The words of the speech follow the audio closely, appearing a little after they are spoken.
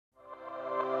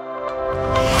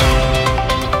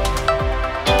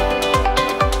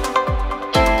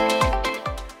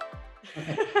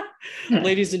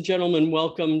Ladies and gentlemen,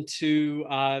 welcome to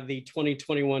the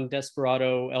 2021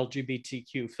 Desperado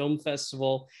LGBTQ Film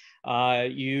Festival.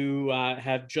 You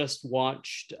have just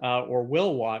watched or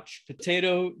will watch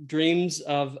Potato Dreams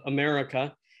of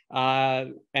America.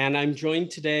 And I'm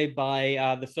joined today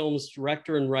by the film's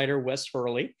director and writer, Wes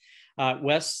Hurley.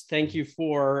 Wes, thank you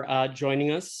for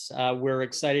joining us. We're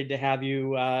excited to have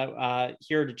you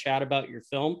here to chat about your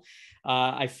film.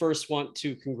 I first want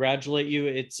to congratulate you.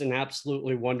 It's an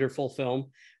absolutely wonderful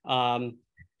film.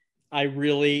 I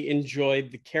really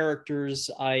enjoyed the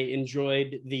characters. I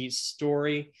enjoyed the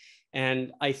story.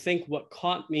 And I think what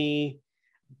caught me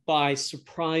by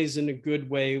surprise in a good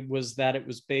way was that it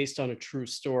was based on a true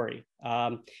story.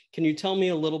 Can you tell me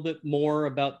a little bit more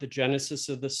about the genesis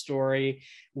of the story?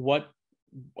 What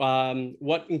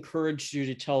encouraged you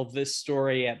to tell this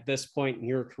story at this point in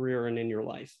your career and in your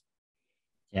life?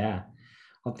 Yeah,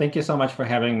 well, thank you so much for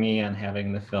having me and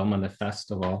having the film on the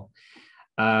festival.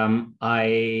 This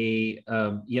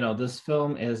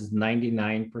film is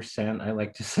 99%, I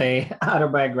like to say,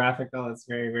 autobiographical. It's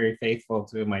very, very faithful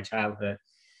to my childhood.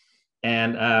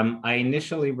 And I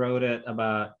initially wrote it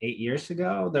about 8 years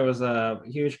ago. There was a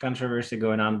huge controversy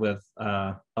going on with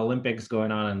Olympics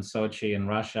going on in Sochi in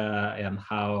Russia and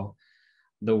how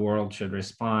the world should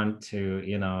respond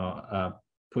to,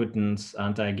 Putin's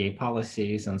anti-gay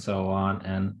policies and so on.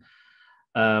 And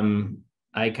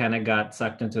I kind of got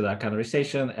sucked into that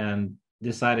conversation and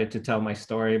decided to tell my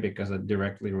story because it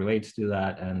directly relates to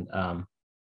that. And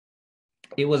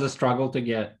it was a struggle to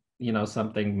get,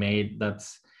 something made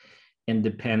that's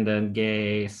independent,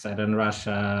 gay, set in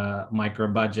Russia, micro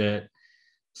budget.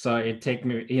 So it's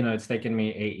taken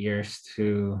me 8 years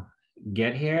to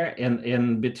get here. And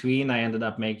in between, I ended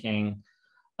up making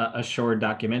a short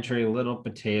documentary, Little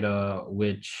Potato,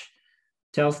 which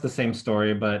tells the same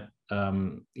story, but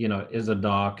is a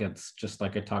doc. It's just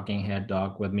like a talking head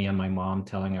doc with me and my mom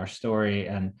telling our story.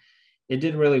 And it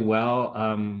did really well.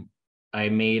 I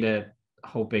made it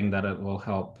hoping that it will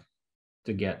help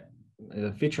to get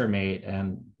the feature made.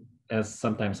 And as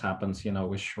sometimes happens,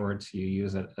 with shorts, you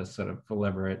use it as sort of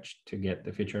leverage to get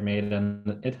the feature made.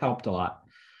 And it helped a lot.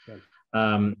 Good.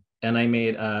 And I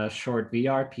made a short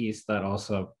VR piece that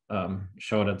also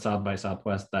showed at South by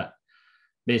Southwest that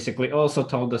basically also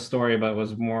told the story, but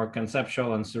was more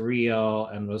conceptual and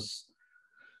surreal, and was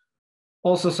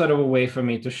also sort of a way for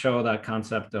me to show that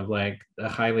concept of like the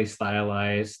highly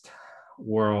stylized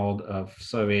world of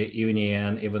Soviet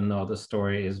Union, even though the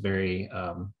story is very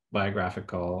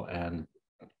biographical and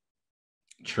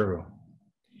true.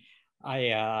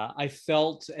 I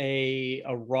felt a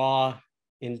raw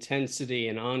intensity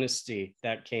and honesty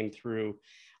that came through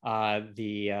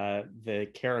the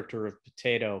character of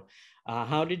Potato.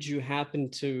 How did you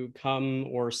happen to come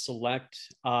or select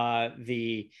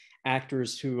the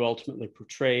actors who ultimately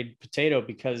portrayed Potato?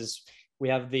 Because we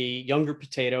have the younger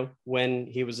Potato when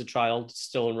he was a child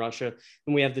still in Russia,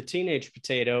 and we have the teenage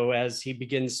Potato as he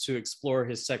begins to explore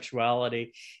his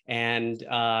sexuality and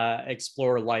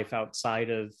explore life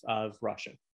outside of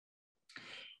Russia.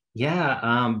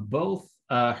 Yeah, both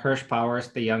Hirsch Powers,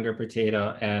 the younger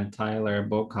Potato, and Tyler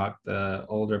Bocock, the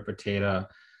older Potato,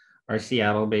 are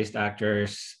Seattle-based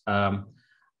actors.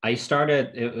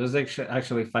 It was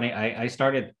actually funny. I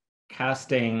started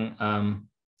casting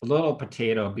Little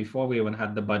Potato before we even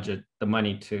had the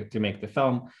money to make the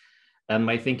film. And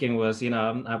my thinking was,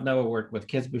 I've never worked with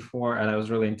kids before, and I was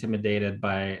really intimidated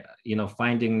by,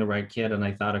 finding the right kid. And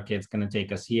I thought, okay, it's going to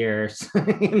take us years,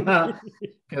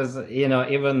 because,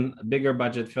 even bigger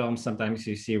budget films, sometimes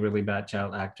you see really bad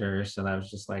child actors. And I was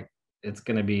just like, it's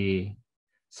going to be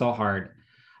so hard.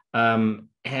 And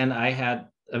I had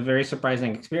a very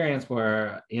surprising experience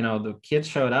where, the kids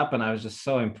showed up and I was just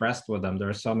so impressed with them. There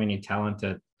were so many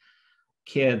talented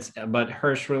kids, but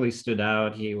Hirsch really stood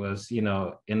out. He was,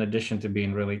 in addition to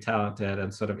being really talented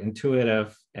and sort of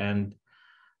intuitive and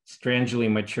strangely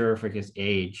mature for his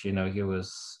age, he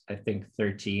was, I think,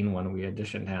 13 when we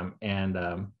auditioned him. And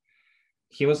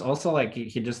he was also like,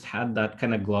 he just had that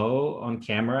kind of glow on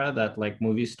camera that like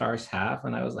movie stars have.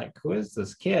 And I was like, who is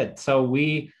this kid? So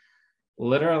we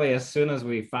literally, as soon as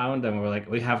we found him, we're like,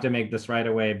 we have to make this right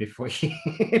away before he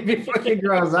before he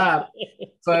grows up.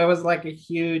 So it was like a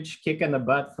huge kick in the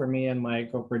butt for me and my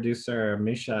co-producer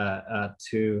Misha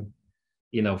to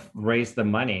raise the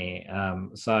money.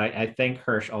 So I thank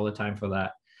Hirsch all the time for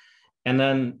that. And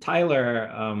then Tyler,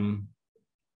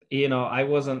 I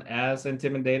wasn't as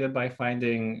intimidated by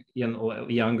finding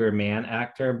younger man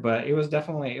actor, but it was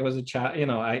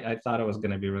I thought it was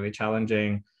going to be really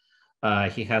challenging.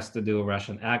 He has to do a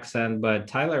Russian accent, but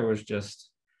Tyler was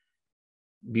just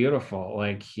beautiful.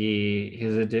 Like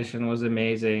his audition was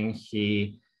amazing.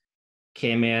 He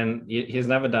came in, he's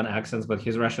never done accents, but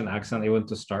his Russian accent, even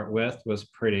to start with, was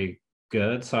pretty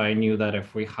good. So I knew that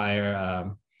if we hire,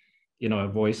 a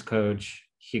voice coach,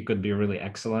 he could be really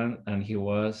excellent, and he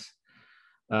was.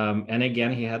 And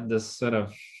again, he had this sort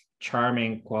of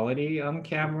charming quality on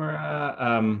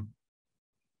camera.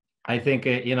 I think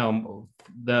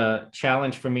the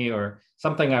challenge for me, or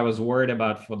something I was worried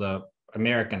about for the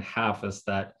American half, is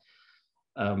that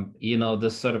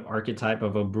this sort of archetype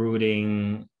of a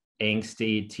brooding,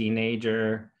 angsty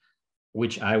teenager,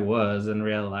 which I was in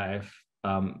real life.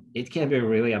 It can be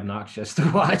really obnoxious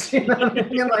to watch. You know what I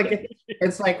mean? Like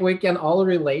it's like we can all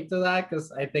relate to that,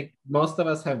 because I think most of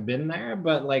us have been there,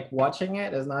 but like watching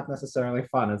it is not necessarily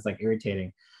fun. It's like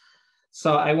irritating.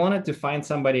 So I wanted to find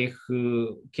somebody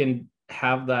who can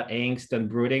have that angst and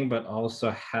brooding, but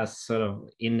also has sort of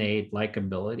innate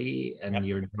likability, and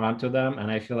you're drawn to them.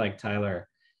 And I feel like Tyler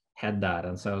had that.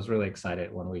 And so I was really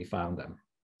excited when we found him.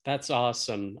 That's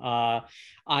awesome. I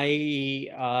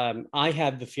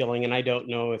had the feeling, and I don't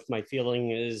know if my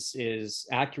feeling is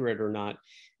accurate or not,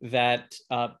 that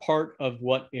part of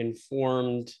what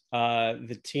informed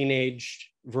the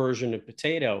teenage version of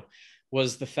Potato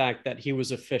was the fact that he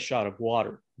was a fish out of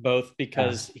water, both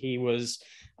because he was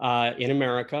in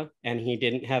America and he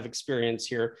didn't have experience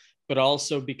here, but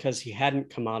also because he hadn't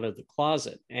come out of the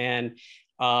closet. And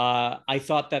I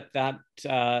thought that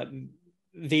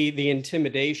the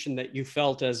intimidation that you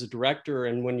felt as a director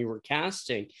and when you were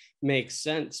casting makes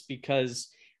sense, because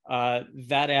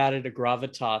that added a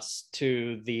gravitas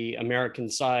to the American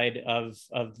side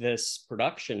of this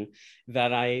production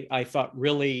that I thought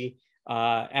really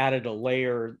added a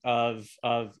layer of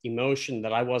emotion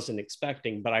that I wasn't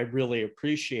expecting, but I really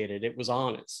appreciated. It was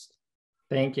honest.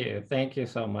 Thank you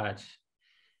so much.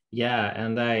 Yeah,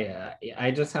 and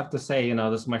I just have to say,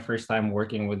 this is my first time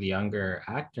working with younger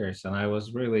actors, and I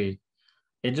was really,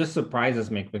 it just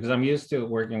surprises me, because I'm used to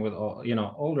working with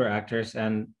older actors,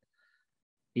 and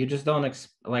you just don't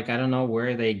like, I don't know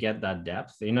where they get that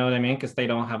depth, you know what I mean? Because they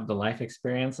don't have the life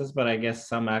experiences, but I guess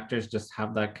some actors just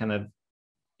have that kind of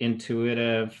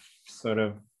intuitive sort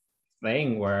of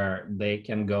thing where they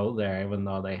can go there even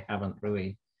though they haven't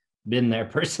really been there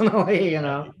personally,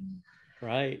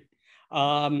 Right.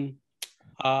 Um,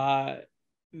 uh,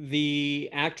 the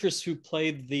actress who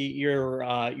played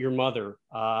your mother,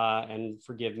 and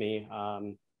forgive me,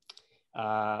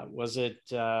 was it?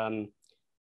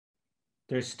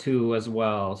 There's two as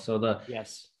well. So the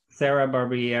Yes. Sarah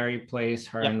Barbieri plays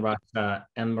her Yep. in Russia,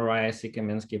 and Mariah C.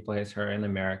 Kaminsky plays her in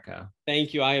America.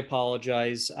 Thank you. I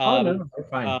apologize. Oh no, you're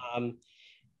fine.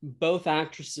 Both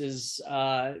actresses,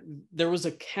 there was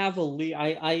a cavalier.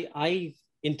 I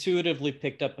intuitively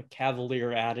picked up a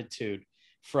cavalier attitude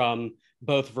from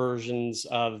both versions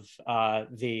of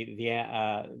the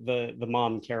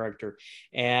mom character,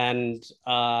 and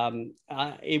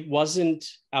it wasn't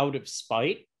out of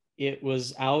spite. It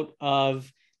was out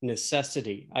of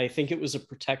necessity. I think it was a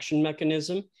protection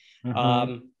mechanism.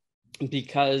 Mm-hmm.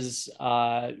 Because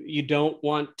you don't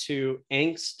want to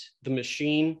angst the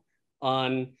machine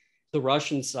on the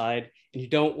Russian side, and you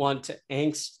don't want to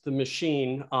angst the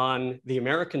machine on the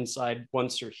American side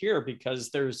once you're here, because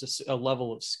there's a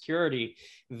level of security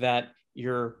that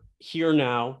you're here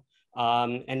now,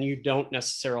 and you don't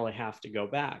necessarily have to go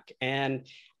back. And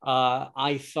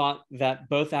I thought that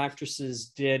both actresses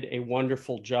did a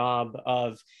wonderful job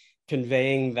of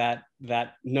conveying that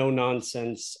no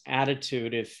nonsense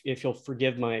attitude, if you'll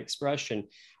forgive my expression.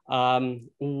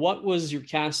 What was your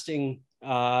casting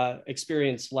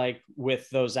experience like with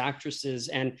those actresses,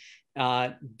 and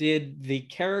did the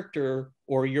character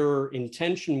or your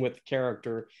intention with the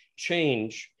character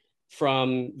change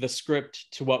from the script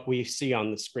to what we see on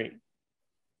the screen?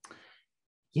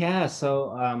 Yeah,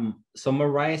 so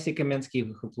Mariah C.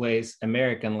 Kaminsky, who plays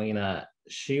American Lena,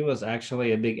 she was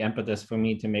actually a big impetus for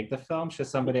me to make the film. She's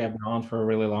somebody I've known for a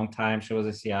really long time. She was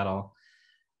a Seattle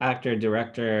actor,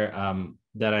 director,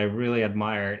 that I really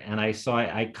admired. And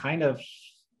I kind of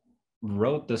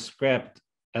wrote the script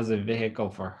as a vehicle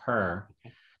for her.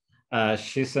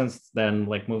 She since then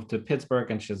like moved to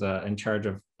Pittsburgh, and she's in charge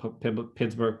of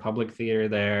Pittsburgh Public Theater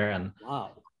there, and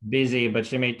Wow. busy, but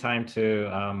she made time to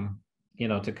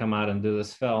come out and do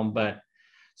this film. But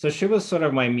so she was sort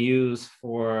of my muse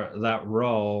for that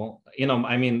role.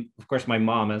 I mean, of course, my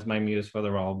mom is my muse for the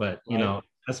role, but Right.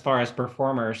 as far as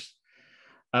performers,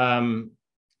 um,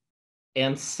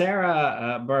 and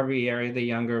Sarah Barbieri, the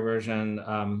younger version,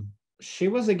 she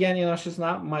was again, she's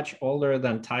not much older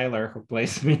than Tyler, who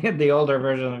plays me, the older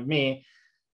version of me.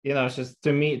 she's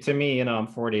to me, I'm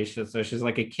 40, so she's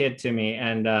like a kid to me.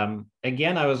 And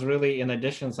again, I was really, in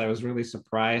addition, so I was really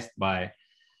surprised by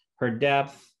her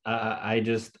depth. I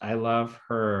love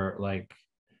her, like,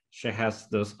 she has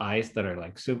those eyes that are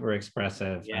like super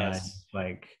expressive, and I Yes.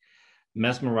 like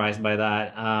mesmerized by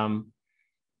that.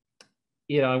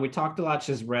 We talked a lot.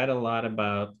 She's read a lot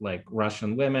about like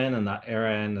Russian women and that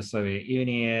era in the Soviet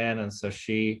Union, and so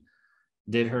she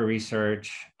did her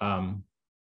research.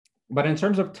 But in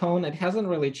terms of tone, it hasn't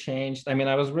really changed. I mean,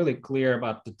 I was really clear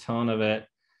about the tone of it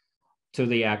to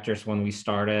the actors when we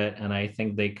started, and I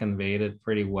think they conveyed it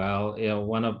pretty well.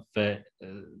 One of the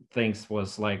things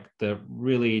was like the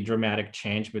really dramatic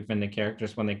change between the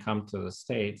characters when they come to the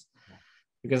States,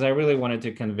 because I really wanted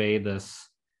to convey this,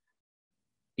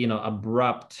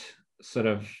 abrupt, sort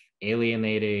of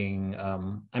alienating.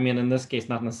 I mean, in this case,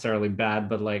 not necessarily bad,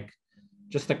 but like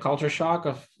just the culture shock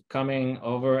of coming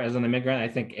over as an immigrant. I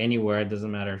think anywhere, it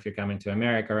doesn't matter if you're coming to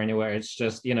America or anywhere, it's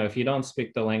just, if you don't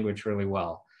speak the language really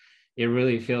well, it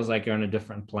really feels like you're on a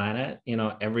different planet.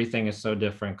 Everything is so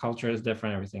different. Culture is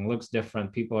different. Everything looks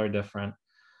different. People are different.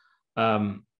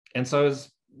 And so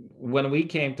when we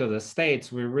came to the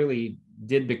States, we really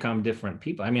did become different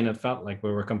people. I mean, it felt like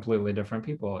we were completely different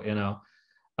people,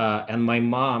 and my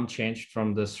mom changed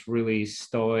from this really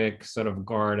stoic, sort of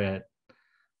guarded,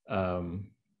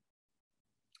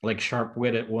 like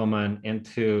sharp-witted woman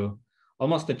into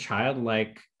almost a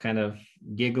childlike kind of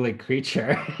giggly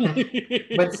creature,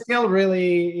 but still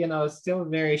really, still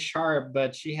very sharp.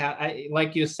 But she had,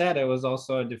 like you said, it was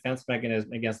also a defense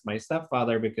mechanism against my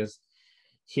stepfather, because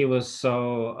he was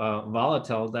so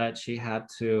volatile that she had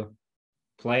to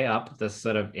play up this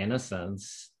sort of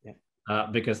innocence,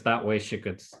 because that way she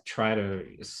could try to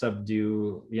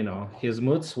subdue, his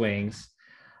mood swings.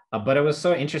 But it was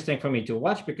so interesting for me to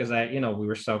watch, because we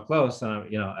were so close,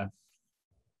 and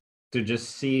to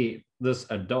just see this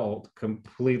adult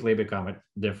completely become a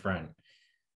different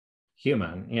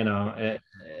human,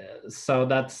 so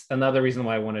that's another reason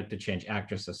why I wanted to change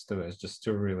actresses too, is just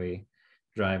to really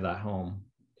drive that home.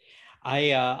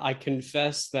 I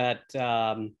confess that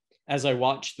as I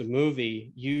watched the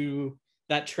movie,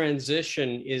 that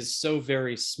transition is so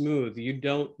very smooth.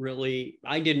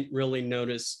 I didn't really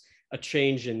notice a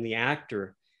change in the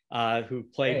actor who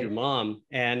played your mom,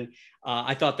 and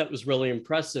I thought that was really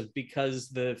impressive, because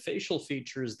the facial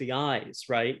features, the eyes,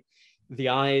 right? The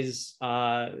eyes,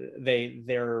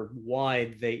 they're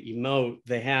wide, they emote,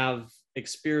 they have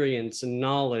experience and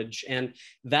knowledge, and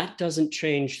that doesn't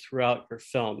change throughout your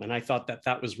film. And I thought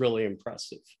that was really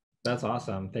impressive. That's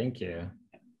awesome. Thank you.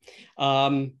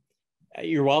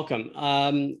 You're welcome.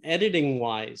 Editing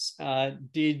wise,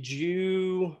 did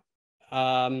you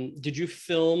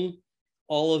film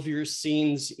all of your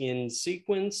scenes in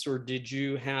sequence, or did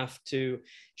you have to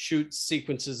shoot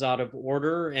sequences out of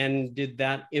order? And did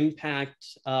that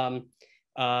impact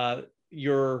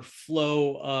your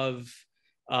flow of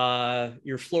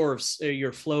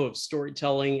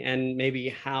storytelling, and maybe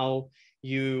how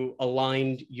you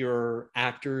aligned your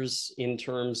actors in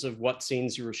terms of what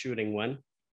scenes you were shooting when?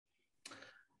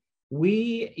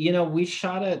 We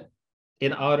shot it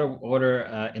in out of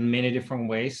order in many different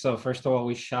ways. So first of all,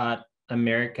 we shot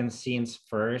American scenes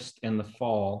first in the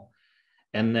fall,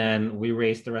 and then we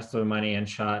raised the rest of the money and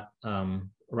shot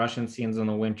Russian scenes in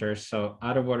the winter. So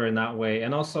out of order in that way,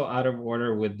 and also out of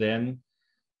order within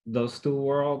those two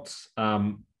worlds.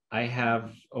 I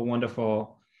have a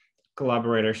wonderful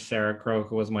collaborator, Sarah Crow,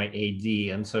 who was my AD,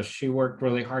 and so she worked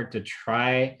really hard to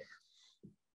try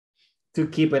to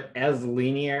keep it as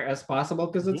linear as possible,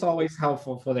 because it's always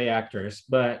helpful for the actors.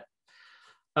 But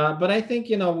I think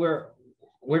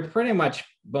we're pretty much,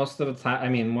 most of the time, I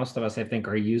mean, most of us, I think,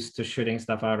 are used to shooting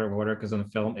stuff out of order, because in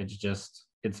film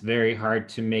it's very hard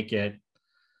to make it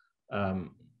to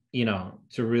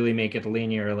really make it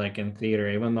linear, like in theater.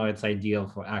 Even though it's ideal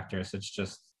for actors, it's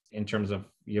just, in terms of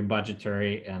your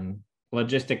budgetary and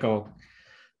logistical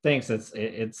things,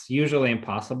 it's usually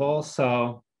impossible.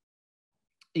 So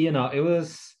it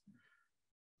was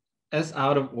as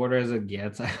out of order as it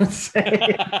gets, I would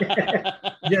say.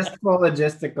 Just for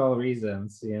logistical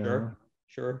reasons.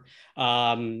 Sure.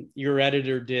 Your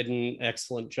editor did an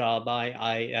excellent job.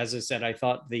 As I said, I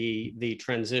thought the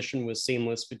transition was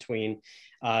seamless between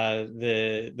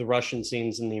the Russian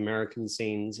scenes and the American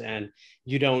scenes, and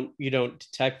you don't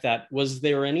detect that. Was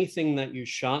there anything that you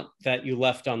shot that you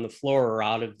left on the floor or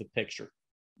out of the picture?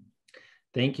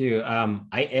 Thank you.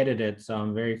 I edited, so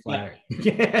I'm very flattered.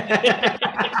 Because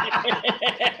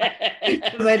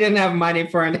I didn't have money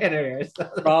for an editor. So.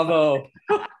 Bravo.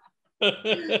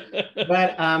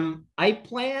 But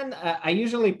I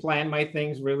usually plan my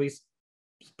things really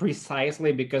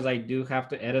precisely because I do have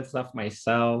to edit stuff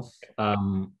myself.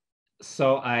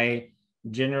 So I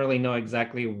generally know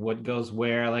exactly what goes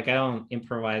where. Like I don't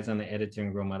improvise in the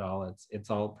editing room at all. It's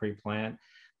all pre-planned.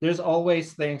 There's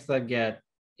always things that get,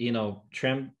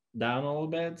 trimmed down a little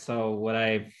bit. So what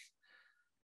I've,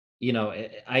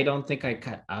 I don't think I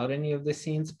cut out any of the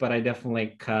scenes, but I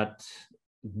definitely cut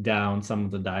down some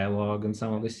of the dialogue and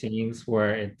some of the scenes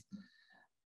where it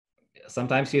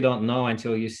sometimes you don't know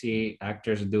until you see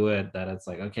actors do it that it's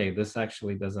like, okay, this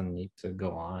actually doesn't need to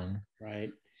go on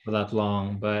Right. for that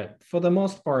long. But for the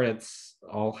most part, it's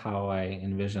all how I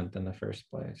envisioned in the first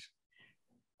place.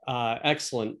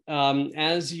 Excellent.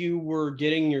 As you were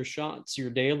getting your shots, your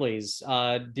dailies,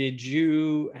 did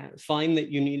you find that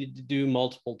you needed to do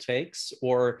multiple takes,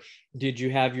 or did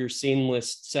you have your scene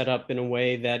list set up in a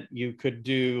way that you could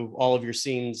do all of your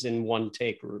scenes in one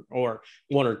take or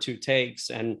one or two takes?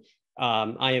 And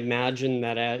I imagine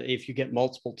that if you get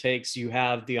multiple takes, you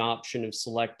have the option of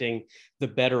selecting the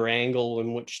better angle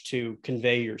in which to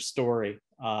convey your story,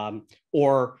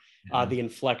 or the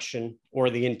inflection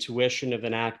or the intuition of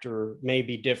an actor may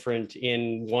be different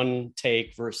in one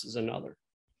take versus another.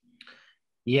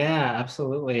 Yeah,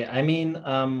 absolutely. I mean,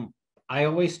 I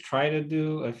always try to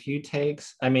do a few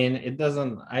takes. I mean,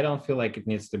 I don't feel like it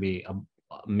needs to be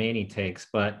many takes,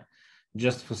 but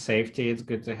just for safety, it's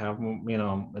good to have,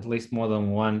 at least more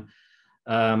than one.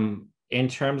 In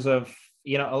terms of,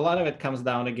 a lot of it comes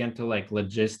down again to like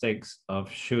logistics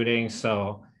of shooting.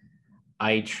 So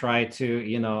I try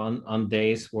to, on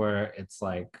days where it's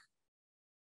like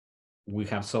we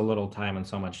have so little time and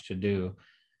so much to do,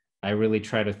 I really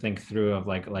try to think through of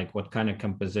like what kind of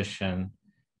composition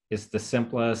is the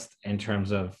simplest in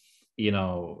terms of,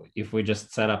 if we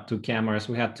just set up two cameras,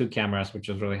 we had two cameras, which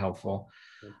was really helpful.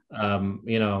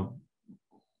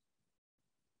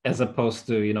 As opposed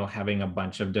to, having a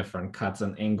bunch of different cuts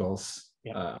and angles.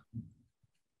 Yeah.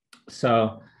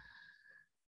 So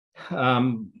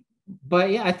but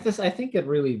yeah, I think it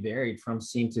really varied from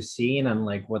scene to scene and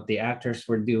like what the actors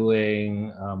were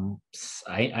doing.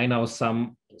 I know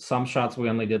some shots we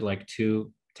only did like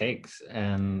 2 takes,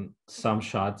 and some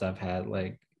shots I've had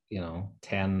like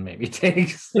 10 maybe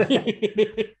takes. So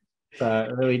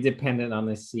it really depended on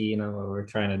the scene and what we're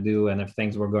trying to do, and if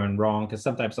things were going wrong, because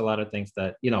sometimes a lot of things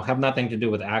that have nothing to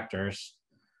do with actors,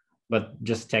 but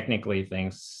just technically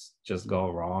things just go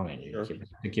wrong, and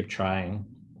you keep trying.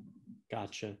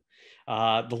 Gotcha.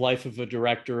 The life of a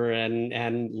director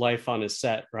and life on a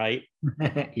set, right?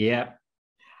 Yeah.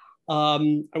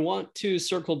 I want to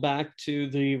circle back to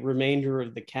the remainder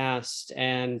of the cast,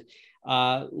 and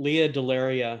Leah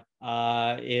Delaria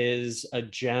is a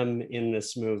gem in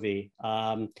this movie.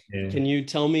 Can you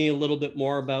tell me a little bit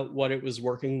more about what it was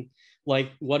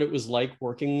what it was like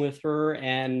working with her,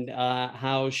 and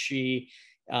how she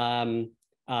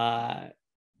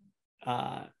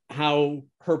how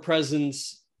her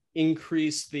presence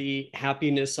increased the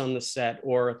happiness on the set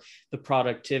or the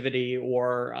productivity,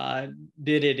 or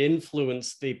did it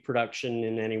influence the production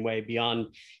in any way beyond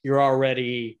your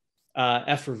already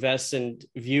effervescent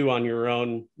view on your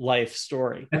own life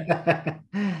story?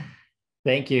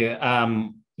 Thank you.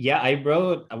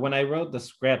 Yeah, when I wrote the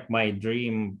script, my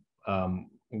dream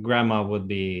grandma would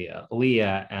be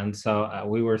Leah, and so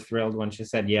we were thrilled when she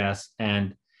said yes.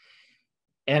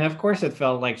 And of course it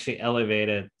felt like she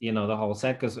elevated the whole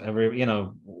set, because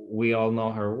we all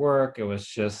know her work. It was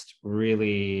just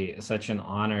really such an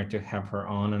honor to have her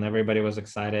on, and everybody was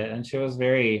excited, and she was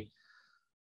very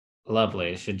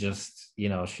lovely. She just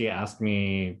she asked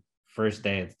me first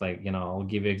day, it's like, I'll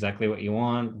give you exactly what you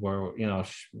want, where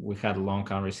we had a long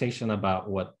conversation about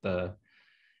what the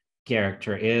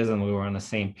character is, and we were on the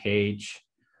same page.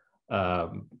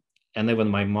 And then when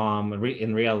my mom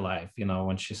in real life,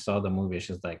 when she saw the movie,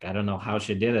 she's like, I don't know how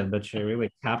she did it, but she really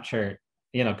captured,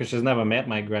 because she's never met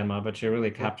my grandma, but she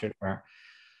really captured her.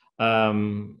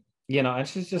 And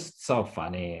she's just so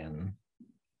funny and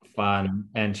fun.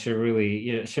 And she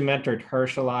really, she mentored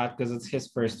Hirsch a lot, because it's his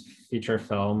first feature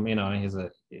film.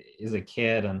 He's a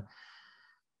kid, and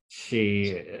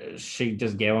she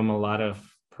just gave him a lot of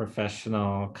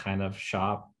professional kind of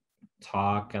shop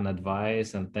talk and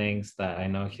advice and things that I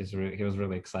know he was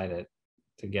really excited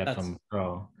to get from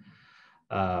Pro.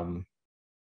 And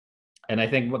I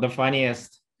think what the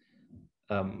funniest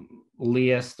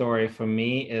Leah story for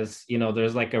me is,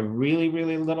 there's like a really,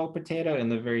 really little potato in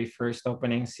the very first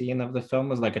opening scene of the film,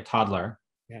 was like a toddler.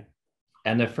 Yeah.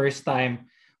 And the first time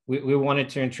we wanted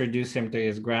to introduce him to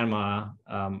his grandma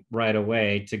right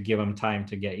away to give him time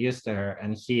to get used to her.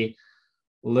 And he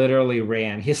literally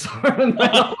ran. He saw her and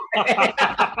ran away.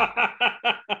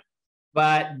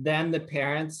 But then the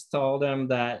parents told him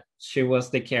that she was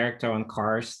the character on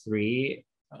Cars 3,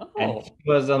 and he Oh.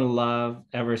 was in love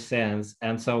ever since.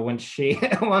 And so when she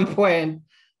at one point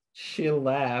she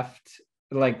left,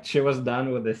 like she was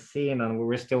done with the scene and we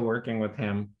were still working with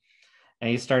him, and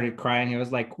he started crying. He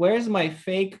was like, "Where's my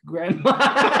fake grandma?"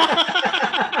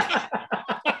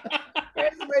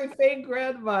 Where's my fake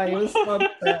grandma? He was so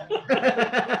upset.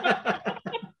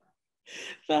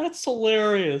 That's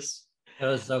hilarious. It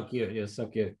was so cute. It was so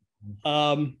cute.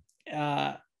 Um,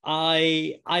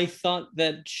 I thought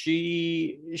that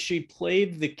she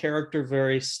played the character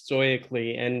very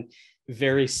stoically and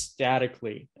very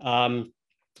statically.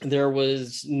 There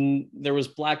was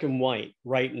black and white,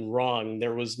 right and wrong.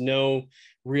 There was no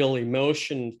real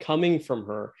emotion coming from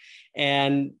her,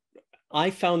 and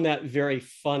I found that very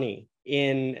funny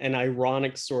in an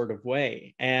ironic sort of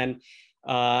way. And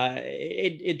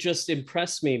it just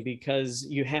impressed me because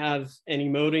you have an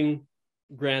emoting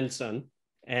grandson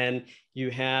and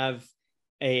you have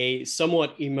a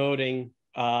somewhat emoting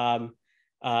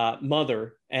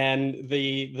mother, and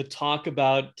the talk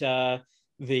about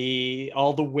the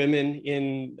all the women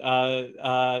in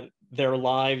their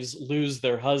lives lose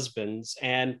their husbands,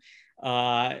 and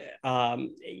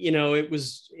it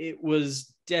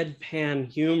was deadpan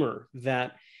humor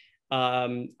that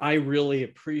I really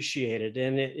appreciated,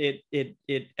 and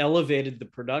it elevated the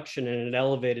production and it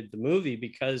elevated the movie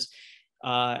because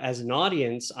as an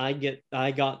audience, I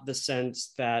got the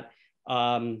sense that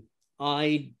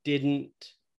I didn't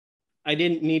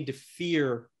need to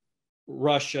fear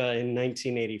Russia in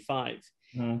 1985.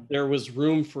 Mm. There was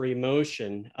room for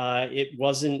emotion. It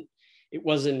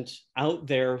wasn't out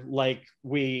there like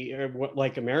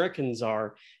Americans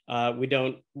are. We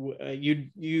don't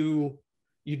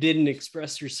you didn't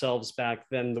express yourselves back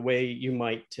then the way you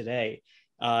might today,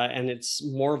 and it's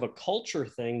more of a culture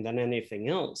thing than anything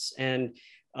else. And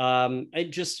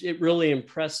it really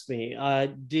impressed me.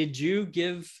 Did you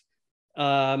give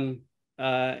um,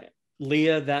 uh,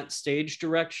 Leah that stage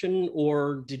direction,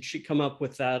 or did she come up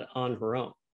with that on her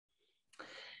own?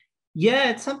 Yeah,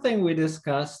 it's something we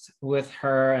discussed with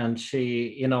her, and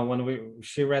when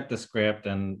she read the script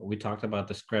and we talked about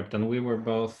the script, and we were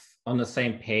both on the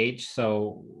same page.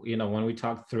 So, when we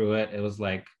talked through it, it was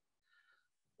like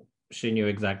she knew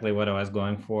exactly what I was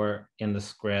going for in the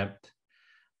script.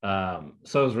 So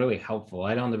it was really helpful.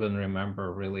 I don't even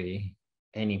remember really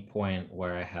any point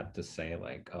where I had to say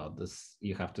like, "Oh, this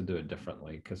you have to do it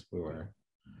differently," because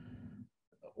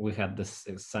we had this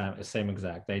same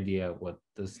exact idea of what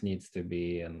this needs to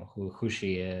be and who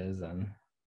she is. And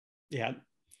Yeah,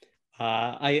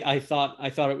 I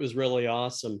thought it was really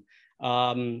awesome.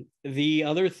 The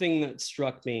other thing that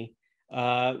struck me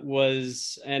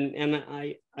was, and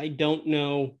I don't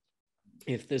know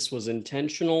if this was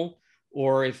intentional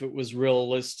or if it was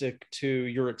realistic to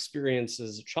your experience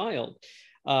as a child,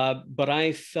 but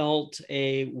I felt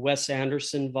a Wes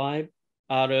Anderson vibe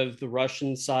out of the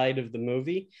Russian side of the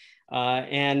movie.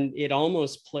 And it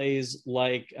almost plays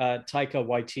like Taika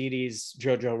Waititi's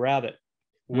Jojo Rabbit,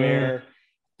 mm, where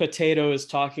Potato is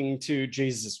talking to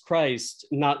Jesus Christ,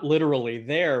 not literally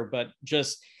there, but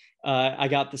just I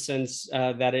got the sense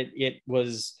that it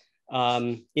was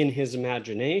in his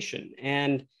imagination,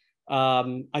 and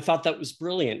I thought that was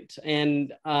brilliant.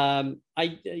 And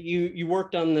you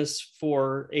worked on this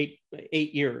for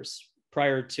eight years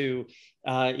prior to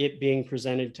it being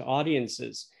presented to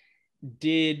audiences.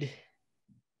 Did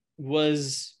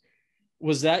was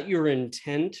was that your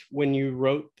intent when you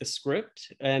wrote the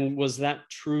script, and was that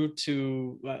true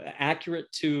to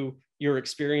accurate to your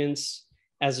experience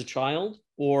as a child,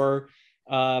 or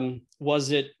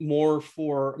was it more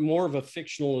of a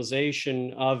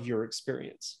fictionalization of your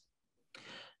experience?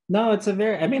 no, it's a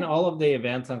very, I mean, all of the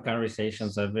events and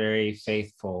conversations are very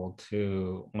faithful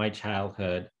to my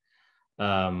childhood.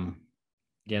 um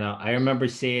I remember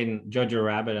seeing Jojo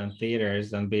Rabbit in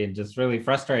theaters and being just really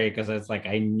frustrated because it's like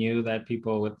I knew that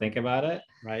people would think about it.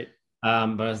 Right.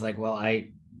 But I was like, well,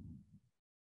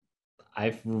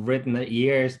 I've written it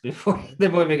years before the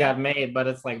movie got made, but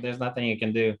it's like there's nothing you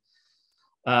can do.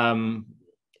 Um,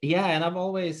 yeah, and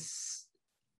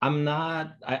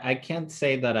I can't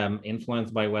say that I'm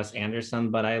influenced by Wes Anderson,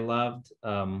 but I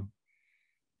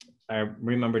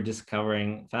remember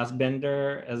discovering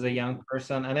Fassbender as a young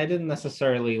person, and I didn't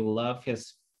necessarily love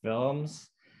his films,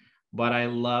 but I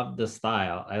loved the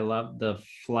style. I loved the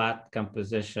flat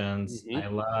compositions. I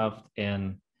Mm-hmm. loved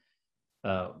in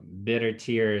Bitter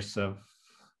Tears of,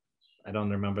 I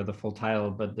don't remember the full title,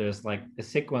 but there's like a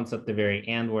sequence at the very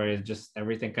end where it's just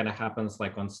everything kind of happens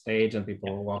like on stage and people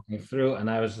Yeah. are walking through. And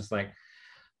I was just like,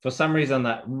 for some reason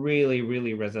that really,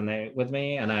 really resonated with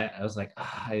me. And I was like,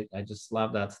 I just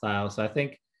love that style. So I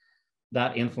think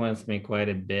that influenced me quite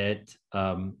a bit.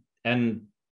 And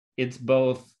it's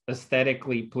both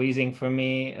aesthetically pleasing for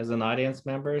me as an audience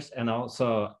members, and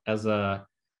also as a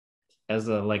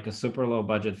like a super low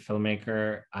budget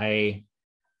filmmaker, I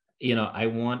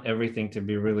want everything to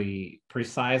be really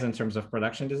precise in terms of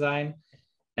production design.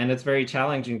 And it's very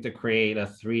challenging to create a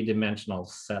three-dimensional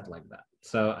set like that.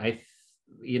 So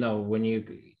when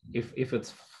if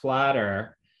it's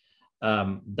flatter,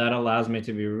 that allows me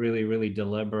to be really, really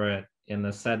deliberate in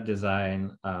the set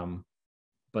design.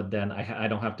 But then I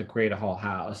don't have to create a whole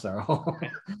house or a whole,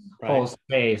 Right. whole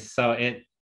space. So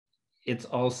it's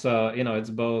also, it's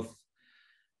both,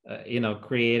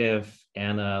 creative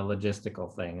and a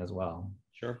logistical thing as well.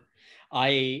 Sure.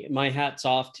 My hat's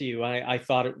off to you. I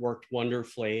thought it worked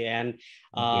wonderfully. And,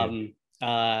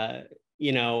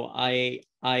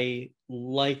 I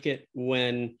like it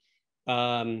when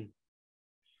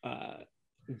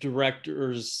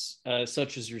directors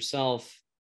such as yourself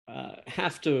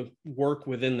have to work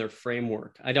within their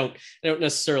framework. I don't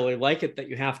necessarily like it that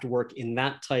you have to work in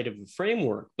that tight of a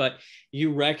framework, but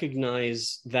you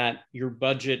recognize that your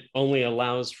budget only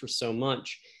allows for so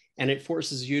much, and it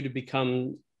forces you to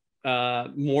become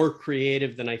more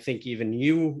creative than I think even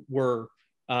you were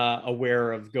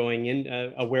aware of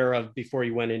before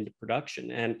you went into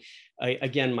production. And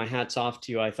again, my hat's off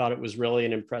to you. I thought it was really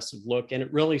an impressive look, and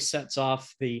it really sets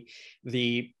off the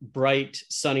bright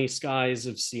sunny skies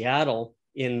of Seattle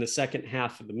in the second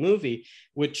half of the movie,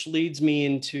 which leads me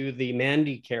into the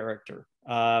Mandy character.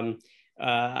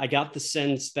 I got the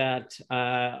sense that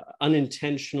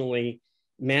unintentionally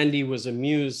Mandy was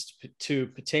amused to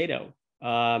Potato,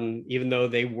 even though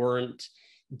they weren't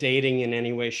dating in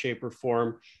any way, shape, or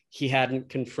form. He hadn't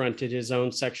confronted his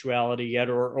own sexuality yet,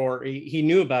 or he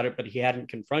knew about it, but he hadn't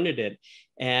confronted it.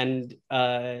 And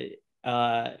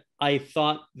I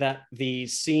thought that the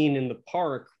scene in the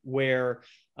park where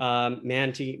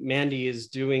Mandy is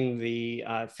doing the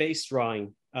face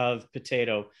drawing of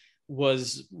Potato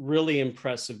was really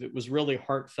impressive. It was really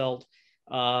heartfelt.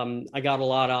 I got a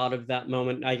lot out of that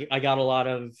moment. I got a lot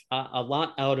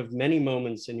out of many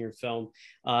moments in your film,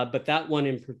 but that one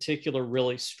in particular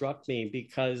really struck me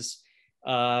because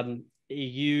if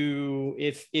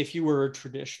you were a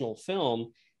traditional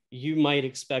film, you might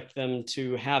expect them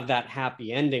to have that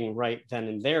happy ending right then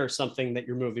and there, something that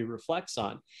your movie reflects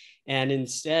on. And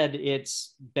instead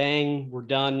it's bang, we're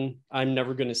done, I'm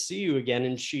never going to see you again,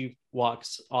 and she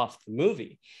walks off the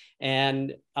movie.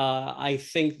 And I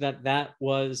think that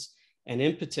was an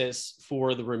impetus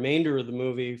for the remainder of the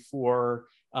movie for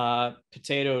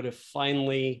Potato to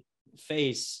finally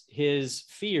face his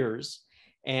fears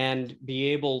and be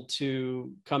able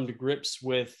to come to grips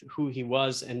with who he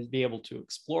was and be able to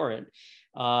explore it,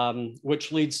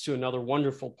 which leads to another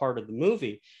wonderful part of the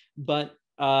movie. But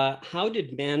how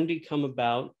did Mandy come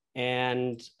about?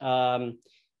 And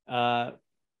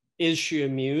is she a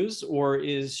muse, or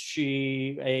is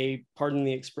she a, pardon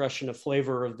the expression, a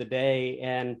flavor of the day,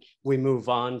 and we move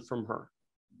on from her?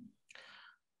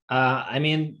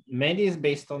 Mandy is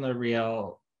based on a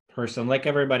real person. Like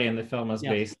everybody in the film is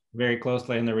based very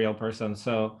closely on the real person.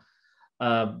 So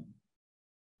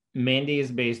Mandy is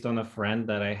based on a friend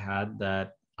that I had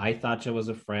that I thought she was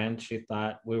a friend. She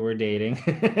thought we were dating.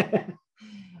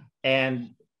 And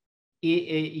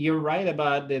you're right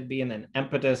about it being an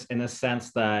impetus in a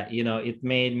sense that, it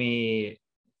made me,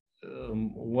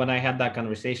 when I had that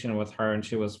conversation with her and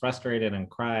she was frustrated and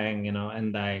crying,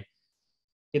 and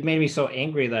it made me so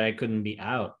angry that I couldn't be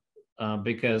out,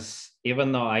 because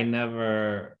even though I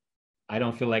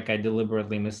don't feel like I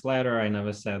deliberately misled her, I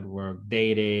never said we're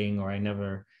dating,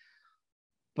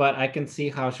 but I can see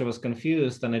how she was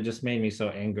confused, and it just made me so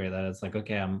angry that it's like,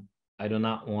 okay, I do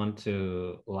not want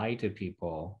to lie to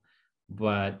people,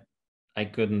 but I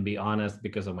couldn't be honest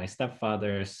because of my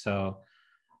stepfather. So,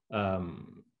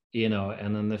 and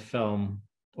in the film,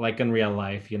 like in real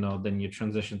life, then you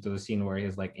transition to the scene where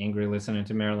he's like angry listening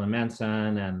to Marilyn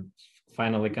Manson and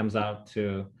finally comes out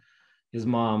to his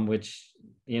mom, which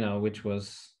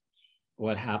was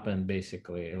what happened.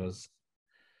 Basically,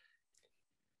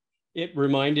 it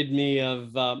reminded me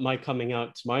of my coming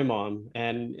out to my mom,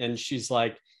 and she's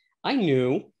like, I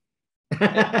knew.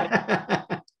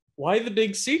 Why the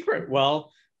big secret?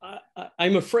 Well,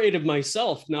 I'm afraid of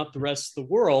myself, not the rest of the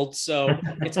world. So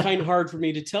it's kind of hard for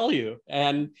me to tell you.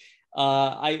 And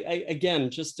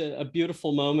again, just a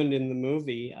beautiful moment in the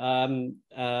movie. I'm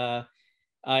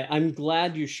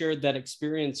glad you shared that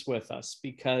experience with us,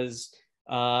 because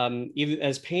even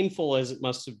as painful as it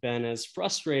must have been, as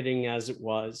frustrating as it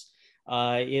was,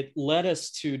 it led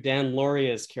us to Dan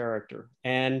Lauria's character.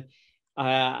 And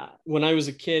when I was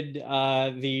a kid,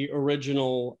 the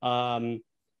original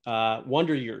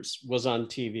Wonder Years was on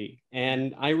TV.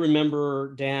 And I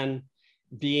remember Dan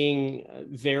being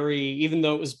even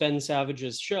though it was Ben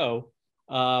Savage's show,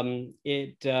 I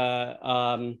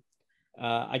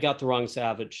got the wrong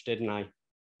Savage, didn't I?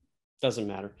 Doesn't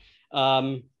matter.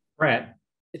 Fred.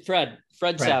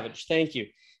 Fred Savage, thank you.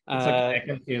 It's okay, I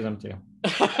confuse them too.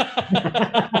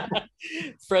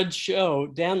 Fred's show,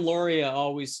 Dan Lauria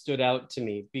always stood out to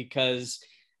me because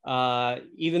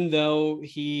even though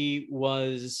he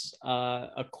was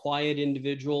a quiet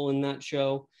individual in that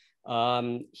show,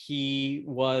 he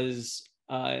was,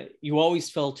 you always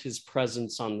felt his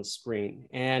presence on the screen.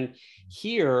 And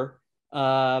here,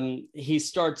 he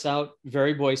starts out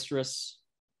very boisterous,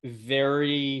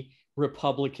 very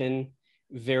Republican,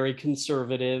 very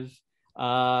conservative,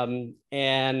 and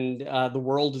the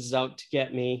world is out to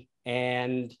get me.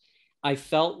 And I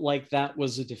felt like that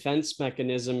was a defense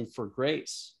mechanism for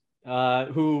Grace,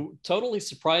 who totally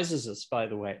surprises us, by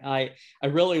the way. I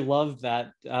really love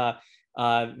that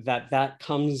that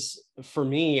comes for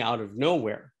me out of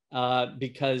nowhere,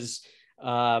 because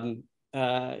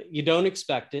you don't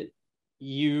expect it.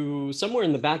 You, somewhere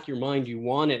in the back of your mind, you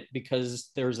want it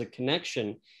because there's a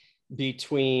connection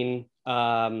between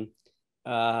Dan's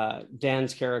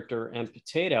character and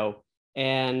Potato,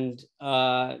 and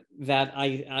that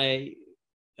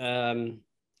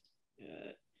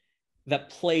that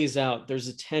plays out. There's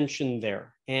a tension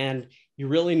there, and you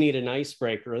really need an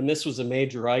icebreaker, and this was a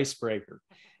major icebreaker.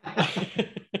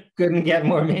 Couldn't get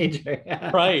more major.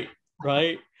 Right.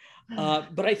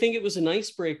 But I think it was an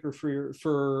icebreaker for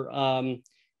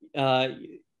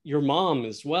your mom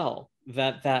as well,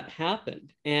 that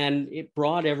happened, and it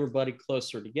brought everybody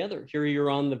closer together. Here you're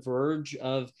on the verge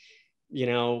of,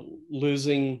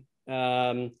 losing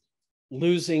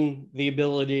the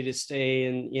ability to stay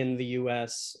in the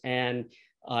US and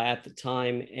at the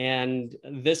time, and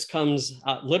this comes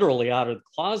literally out of the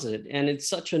closet, and it's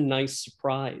such a nice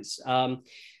surprise.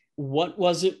 What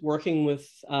was it working with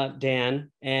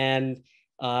Dan, and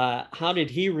how did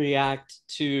he react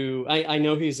to, I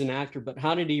know he's an actor, but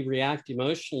how did he react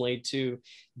emotionally to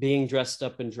being dressed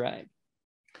up in drag?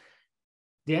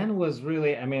 Dan was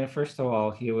really, first of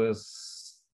all, he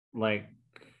was like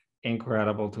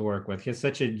incredible to work with. He's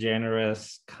such a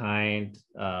generous, kind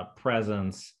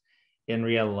presence in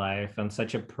real life, and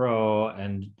such a pro.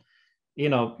 And,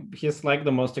 he's like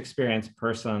the most experienced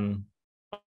person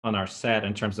on our set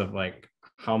in terms of like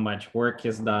how much work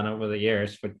he's done over the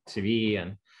years for TV.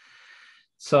 And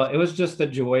so it was just a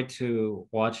joy to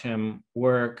watch him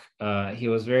work. He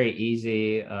was very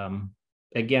easy.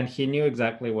 Again, he knew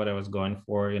exactly what I was going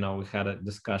for. We had a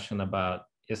discussion about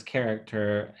his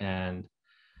character, and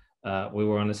we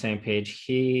were on the same page.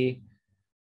 He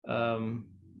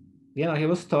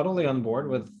was totally on board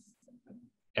with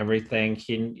everything.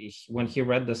 When he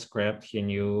read the script, he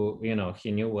knew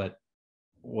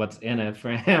what's in it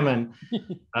for him. And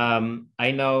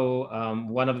I know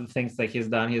one of the things that he's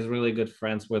done, he's really good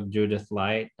friends with Judith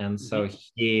Light, and so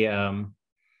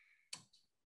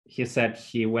he said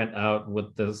he went out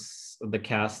with the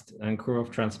cast and crew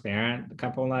of Transparent a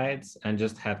couple nights and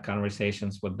just had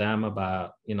conversations with them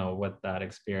about what that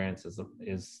experience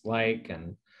is like,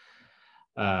 and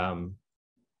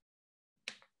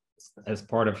as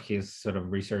part of his sort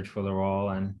of research for the role.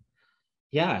 And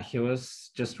yeah, he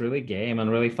was just really game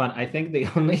and really fun. I think the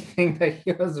only thing that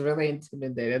he was really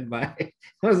intimidated by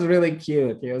was really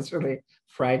cute. He was really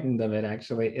frightened of it,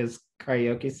 actually, is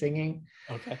karaoke singing.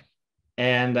 Okay.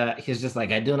 And he's just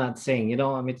like, I do not sing. You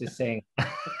don't want me to sing.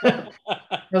 I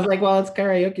was like, well, it's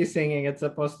karaoke singing. It's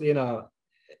supposed to,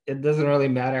 it doesn't really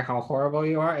matter how horrible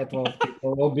you are. People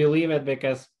will believe it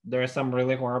because there are some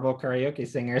really horrible karaoke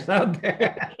singers out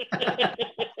there.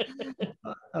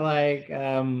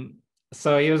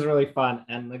 So he was really fun.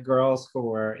 And the girls who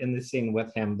were in the scene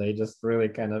with him, they just really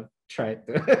kind of tried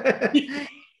to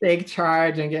take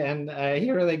charge and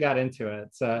he really got into it.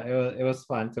 So it was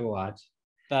fun to watch.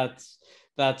 That's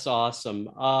awesome.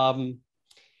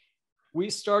 We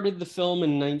started the film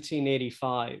in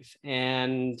 1985,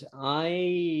 and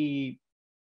I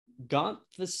got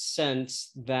the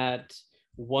sense that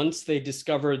once they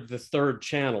discovered the third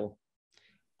channel,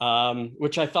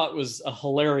 which I thought was a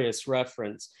hilarious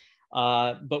reference,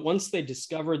 but once they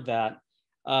discovered that,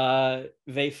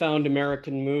 they found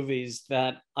American movies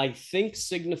that I think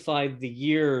signified the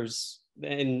years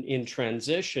in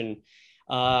transition.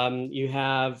 You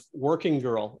have Working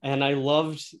Girl, and I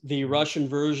loved the Russian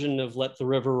version of Let the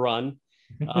River Run.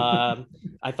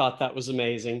 I thought that was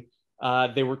amazing.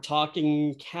 They were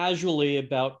talking casually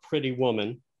about Pretty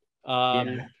Woman.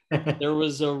 Yeah. There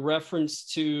was a reference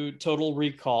to Total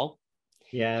Recall.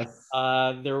 Yes.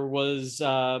 There was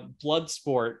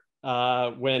Bloodsport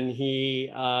when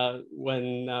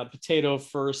Potato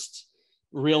first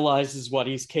realizes what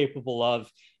he's capable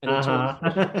of, and he turns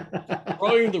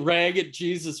throwing the rag at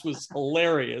Jesus was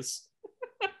hilarious.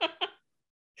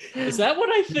 Is that what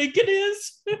I think it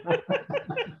is?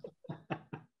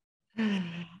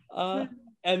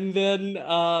 And then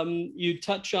you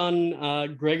touch on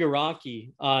Greg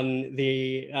Araki on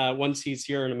the once he's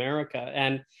here in America,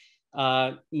 and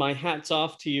my hat's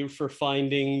off to you for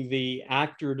finding the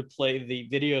actor to play the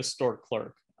video store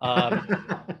clerk.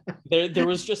 There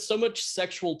was just so much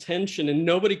sexual tension, and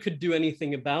nobody could do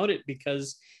anything about it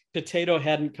because Potato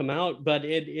hadn't come out. But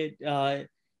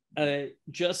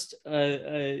just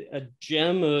a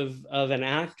gem of an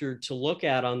actor to look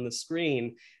at on the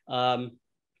screen.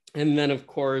 And then, of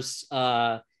course,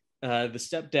 the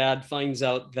stepdad finds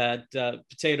out that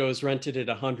Potato has rented it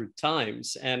 100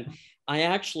 times. And I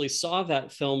actually saw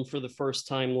that film for the first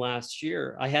time last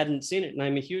year. I hadn't seen it, and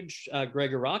I'm a huge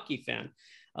Greg Araki fan.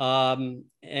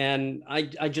 And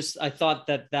I thought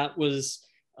that was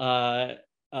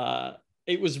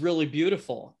it was really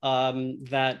beautiful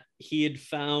that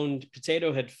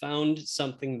Potato had found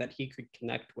something that he could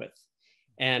connect with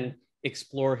and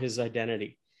explore his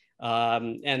identity.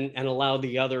 And allow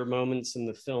the other moments in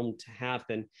the film to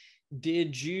happen.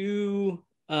 Did you,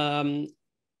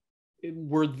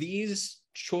 were these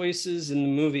choices in the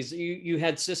movies, you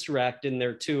had Sister Act in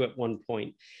there too at one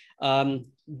point.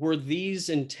 Were these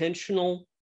intentional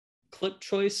clip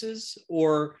choices,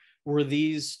 or were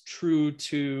these true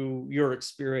to your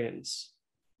experience?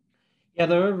 Yeah,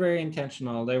 they were very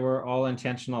intentional. They were all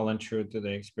intentional and true to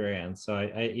the experience. So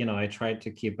I tried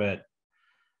to keep it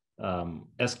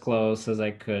as close as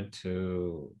I could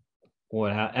to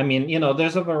I mean,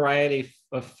 there's a variety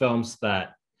of films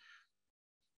that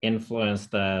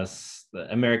influenced us,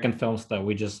 the American films that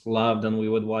we just loved and we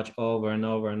would watch over and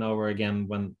over and over again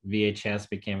when VHS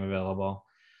became available.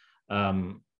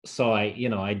 So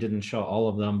I didn't show all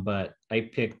of them, but I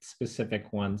picked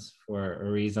specific ones for a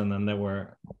reason, and there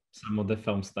were some of the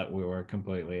films that we were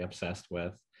completely obsessed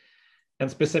with. And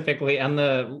specifically, and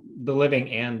the living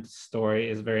end story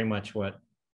is very much what,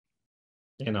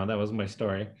 that was my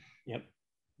story. Yep.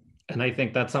 And I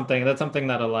think that's something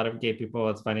that a lot of gay people,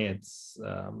 it's funny, it's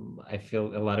I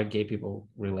feel a lot of gay people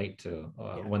relate to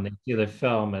when they see the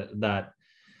film, that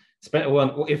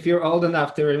if you're old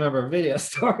enough to remember video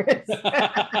stories.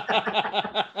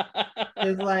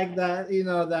 It's like that,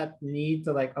 that need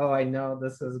to like, oh, I know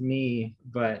this is me,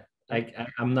 but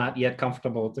I'm not yet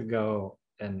comfortable to go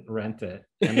and rent it,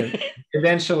 and then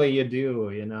eventually you do,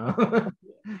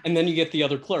 and then you get the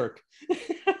other clerk.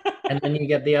 And then you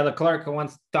get the other clerk who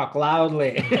wants to talk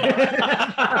loudly. Like,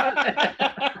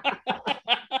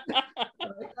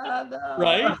 oh, no.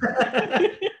 Right.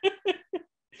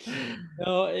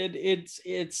 No,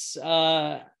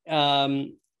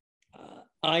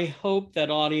 I hope that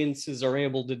audiences are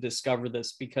able to discover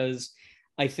this, because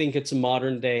I think it's a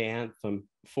modern day anthem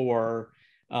for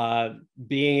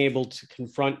being able to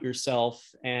confront yourself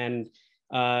and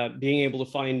being able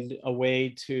to find a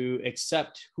way to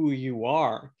accept who you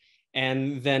are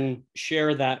and then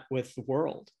share that with the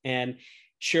world. And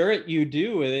share it you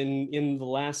do in the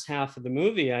last half of the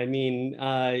movie. I mean,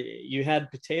 you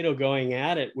had Potato going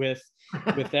at it with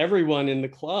everyone in the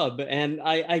club, and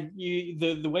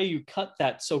the way you cut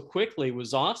that so quickly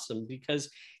was awesome, because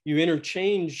you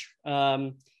interchange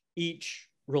each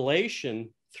relation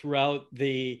throughout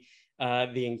the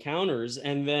encounters.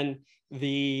 And then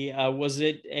was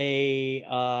it a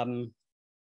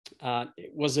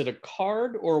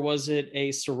card, or was it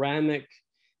a ceramic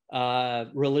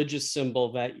religious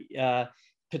symbol that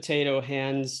Potato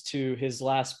hands to his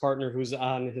last partner who's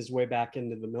on his way back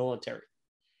into the military?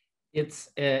 It's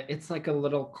like a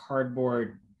little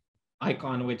cardboard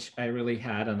icon, which I really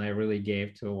had and I really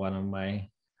gave to one of my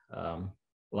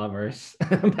lovers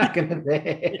back in the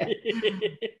day.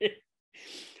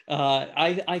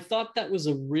 I thought that was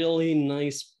a really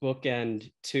nice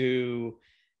bookend to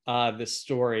the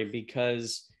story,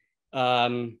 because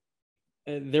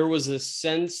there was a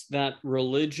sense that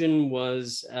religion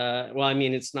was, well, I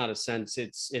mean, it's not a sense,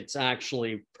 it's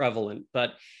actually prevalent,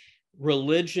 but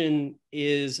religion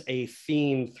is a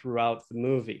theme throughout the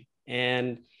movie.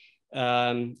 And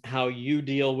how you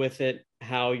deal with it,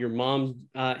 how your mom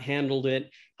handled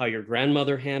it, how your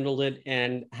grandmother handled it,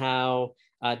 and how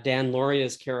Dan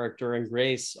Lauria's character and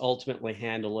Grace ultimately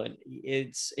handle it.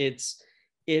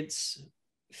 It's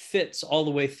fits all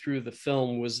the way through the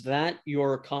film. Was that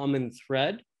your common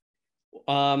thread,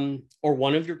 or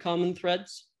one of your common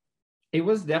threads? It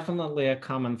was definitely a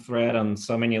common thread on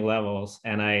so many levels.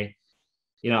 And I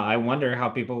wonder how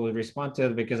people would respond to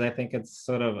it, because I think it's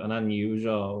sort of an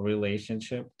unusual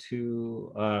relationship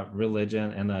to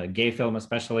religion and a gay film,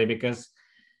 especially because,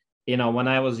 when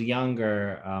I was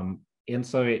younger, in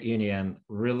Soviet Union,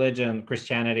 religion,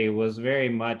 Christianity was very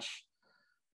much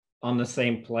on the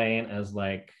same plane as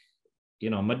like,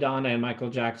 Madonna and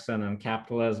Michael Jackson and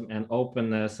capitalism and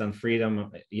openness and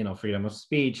freedom, freedom of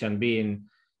speech and being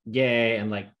gay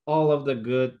and like all of the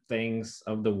good things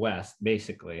of the West,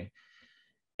 basically.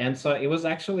 And so it was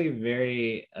actually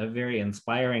a very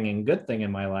inspiring and good thing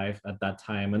in my life at that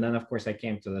time. And then of course I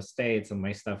came to the States, and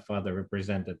my stepfather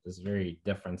represented this very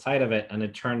different side of it, and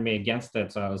it turned me against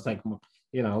it. So I was like,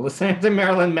 listening to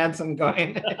Marilyn Manson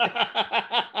going,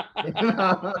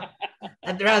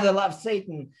 I'd rather love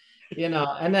Satan,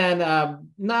 and then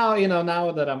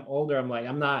now that I'm older,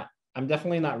 I'm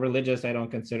definitely not religious. I don't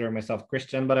consider myself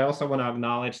Christian, but I also want to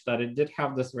acknowledge that it did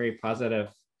have this very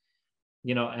positive,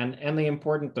 and the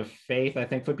importance of faith. I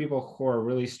think for people who are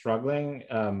really struggling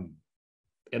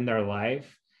in their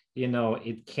life,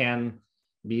 it can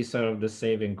be sort of the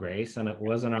saving grace, and it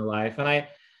was in our life.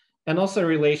 And also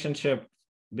relationship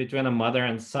between a mother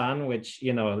and son, which,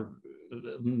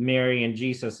 Mary and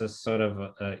Jesus is sort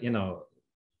of,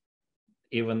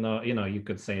 even though, you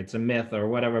could say it's a myth or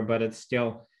whatever, but it's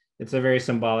a very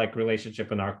symbolic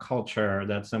relationship in our culture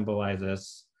that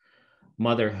symbolizes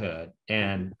motherhood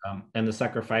and the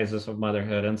sacrifices of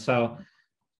motherhood. And so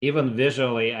even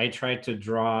visually, I tried to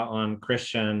draw on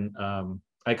Christian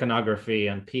iconography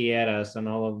and pietas and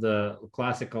all of the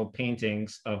classical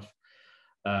paintings of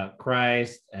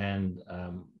Christ and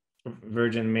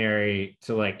Virgin Mary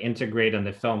to like integrate in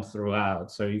the film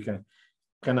throughout. So you can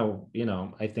kind of,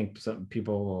 I think some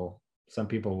people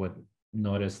would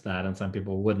notice that and some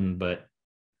people wouldn't, but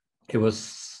it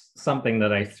was something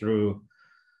that I threw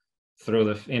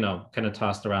the, kind of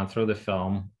tossed around through the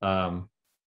film.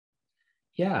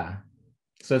 Yeah.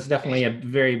 So it's definitely a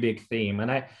very big theme.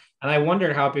 And I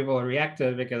wondered how people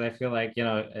reacted, because I feel like,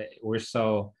 we're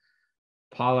so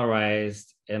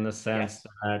polarized in the sense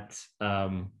that,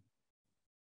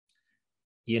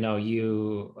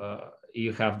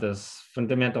 you have this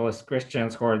fundamentalist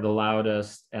Christians who are the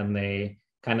loudest, and they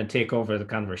kind of take over the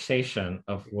conversation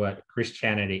of what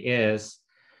Christianity is.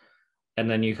 And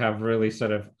then you have really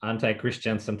sort of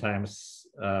anti-Christian sometimes,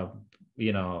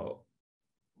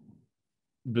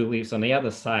 beliefs on the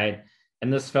other side.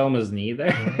 And this film is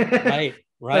neither.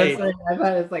 Right. I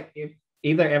thought it's like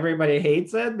either everybody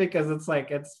hates it because it's like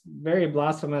it's very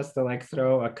blasphemous to like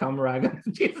throw a cum rag on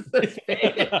Jesus'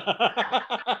 face.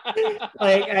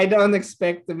 Like I don't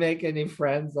expect to make any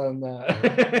friends on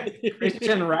the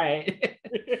Christian right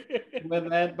with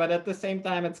that, but at the same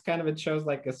time, it shows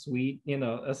like a sweet,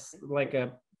 like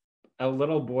a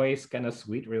little boy's kind of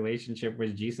sweet relationship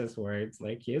with Jesus, where it's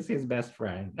like he's his best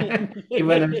friend,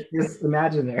 even if it's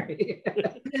imaginary.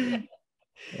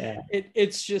 Yeah,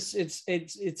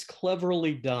 it's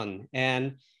cleverly done,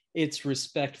 and it's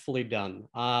respectfully done.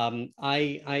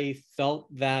 I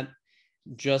felt that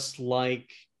just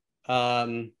like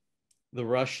the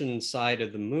Russian side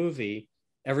of the movie,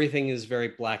 everything is very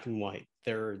black and white.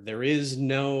 There is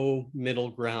no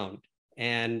middle ground,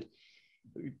 and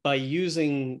by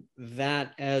using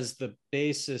that as the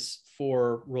basis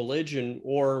for religion,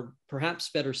 or perhaps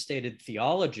better stated,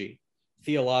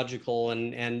 theological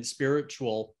and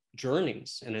spiritual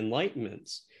journeys and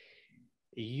enlightenments,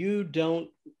 the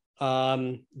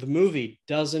movie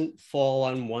doesn't fall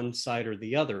on one side or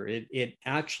the other. It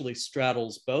actually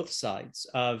straddles both sides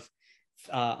of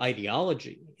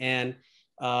ideology, and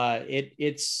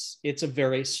it's a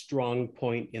very strong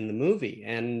point in the movie.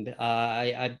 And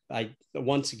I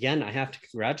once again, I have to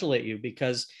congratulate you,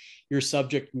 because your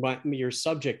subject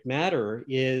matter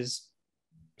is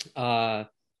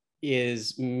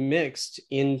mixed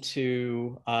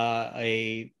into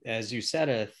as you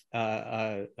said,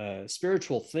 a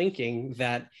spiritual thinking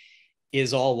that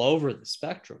is all over the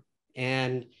spectrum.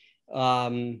 And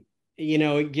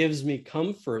it gives me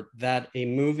comfort that a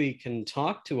movie can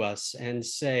talk to us and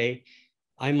say,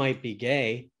 I might be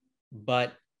gay,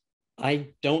 but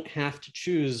I don't have to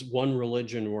choose one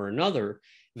religion or another.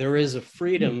 There is a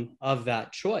freedom of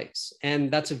that choice.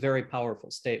 And that's a very powerful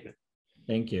statement.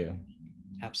 Thank you.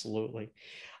 Absolutely.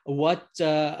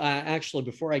 Actually,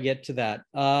 before I get to that,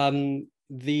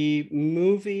 the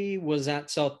movie was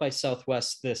at South by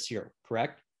Southwest this year,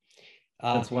 correct?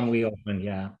 That's when we opened,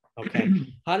 yeah. Okay.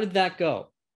 How did that go?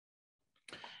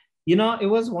 You know, it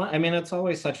was one. I mean, it's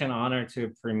always such an honor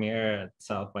to premiere at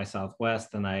South by Southwest,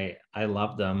 and I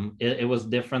love them. It was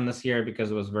different this year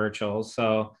because it was virtual.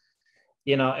 So,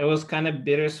 you know, it was kind of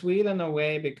bittersweet in a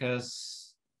way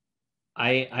because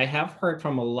I have heard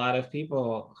from a lot of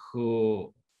people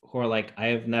who are like,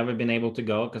 I've never been able to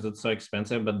go because it's so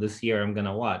expensive, but this year I'm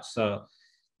gonna watch. So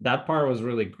that part was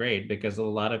really great because a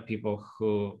lot of people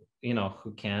who, you know,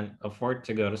 who can't afford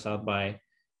to go to South by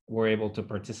were able to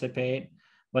participate.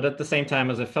 But at the same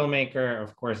time, as a filmmaker,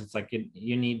 of course, it's like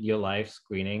you need your live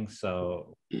screening.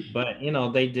 So, but you know,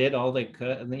 they did all they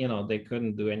could. You know, they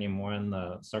couldn't do any more in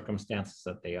the circumstances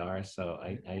that they are. So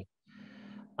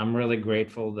I'm really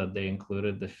grateful that they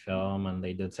included the film and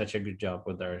they did such a good job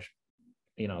with their,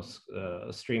 you know,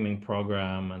 streaming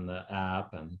program and the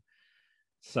app. And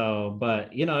so,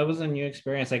 but you know, it was a new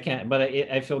experience. I can't, but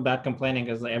I feel bad complaining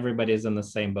because everybody's in the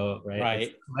same boat, right?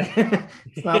 Right. Like,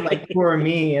 it's not like poor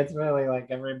me. It's really like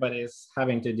everybody's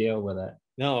having to deal with it.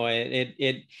 No,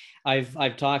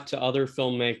 I've talked to other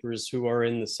filmmakers who are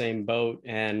in the same boat,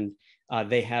 and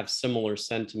they have similar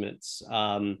sentiments.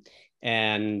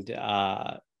 And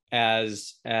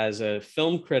as a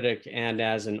film critic and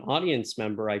as an audience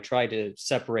member, I try to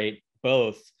separate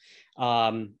both.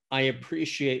 I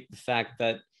appreciate the fact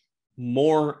that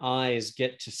more eyes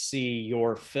get to see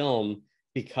your film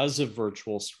because of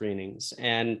virtual screenings,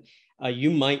 and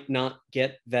you might not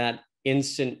get that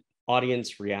instant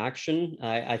audience reaction.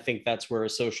 I think that's where a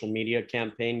social media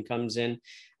campaign comes in,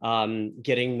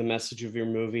 getting the message of your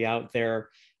movie out there.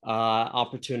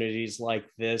 Opportunities like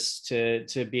this to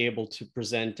be able to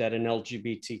present at an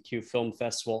LGBTQ film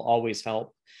festival always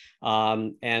help.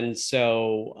 And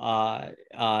so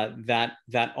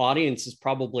that audience is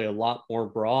probably a lot more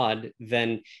broad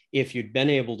than if you'd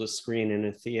been able to screen in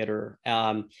a theater.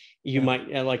 You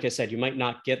might, like I said, you might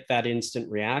not get that instant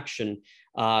reaction,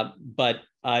 but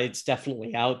it's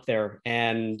definitely out there,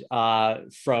 and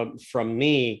from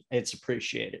me, it's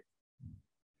appreciated.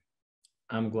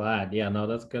 I'm glad. Yeah, no,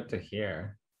 that's good to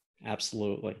hear.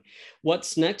 Absolutely.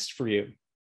 What's next for you?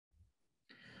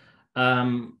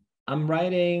 I'm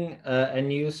writing a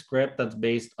new script that's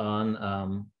based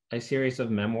on a series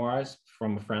of memoirs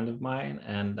from a friend of mine,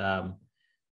 and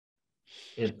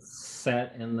it's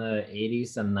set in the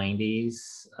 80s and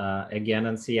 90s, again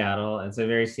in Seattle. It's a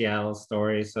very Seattle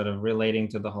story, sort of relating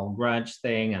to the whole grunge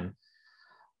thing, and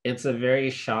it's a very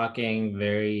shocking,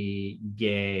 very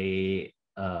gay,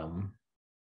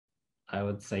 I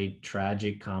would say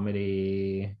tragic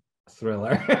comedy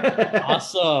thriller.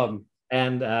 Awesome.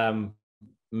 And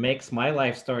makes my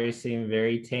life story seem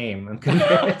very tame in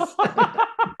comparison.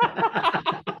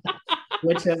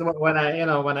 Which is when I, you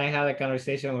know, when I had a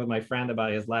conversation with my friend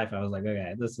about his life, I was like,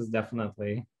 okay, this is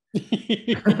definitely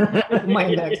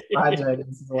my next project.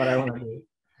 This is what I want to do.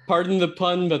 Pardon the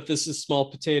pun, but this is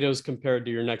small potatoes compared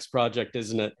to your next project,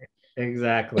 isn't it?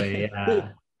 Exactly. Yeah.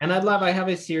 And I have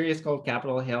a series called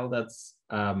Capitol Hill that's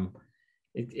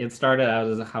it started out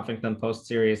as a Huffington Post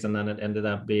series, and then it ended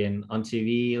up being on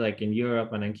TV, like in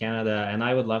Europe and in Canada. And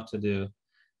I would love to do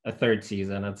a third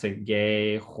season. It's a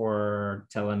gay horror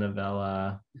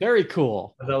telenovela. Very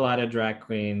cool. With a lot of drag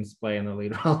queens playing the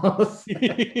lead roles.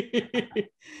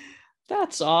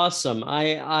 That's awesome.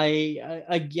 I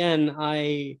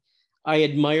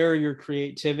admire your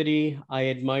creativity. I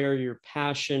admire your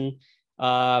passion.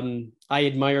 I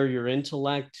admire your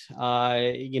intellect.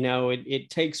 You know, it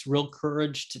takes real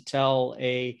courage to tell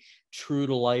a true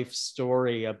to life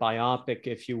story, a biopic,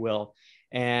 if you will.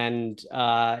 And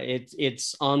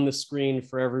it's on the screen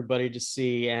for everybody to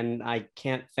see. And I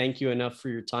can't thank you enough for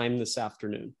your time this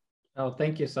afternoon. Oh,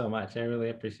 thank you so much. I really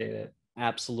appreciate it.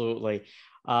 Absolutely.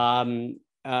 Sorry.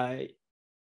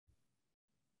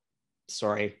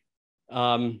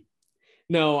 No,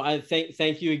 I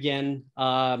thank you again.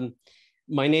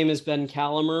 My name is Ben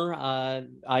Cahlamer.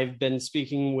 I've been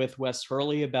speaking with Wes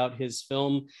Hurley about his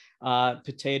film,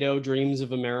 Potato Dreams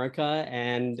of America,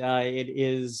 and it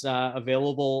is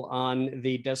available on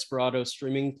the Desperado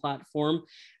streaming platform.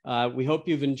 We hope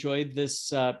you've enjoyed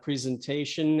this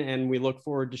presentation, and we look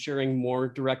forward to sharing more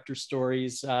director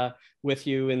stories with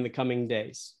you in the coming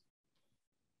days.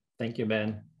 Thank you,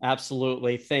 Ben.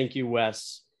 Absolutely. Thank you,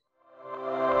 Wes.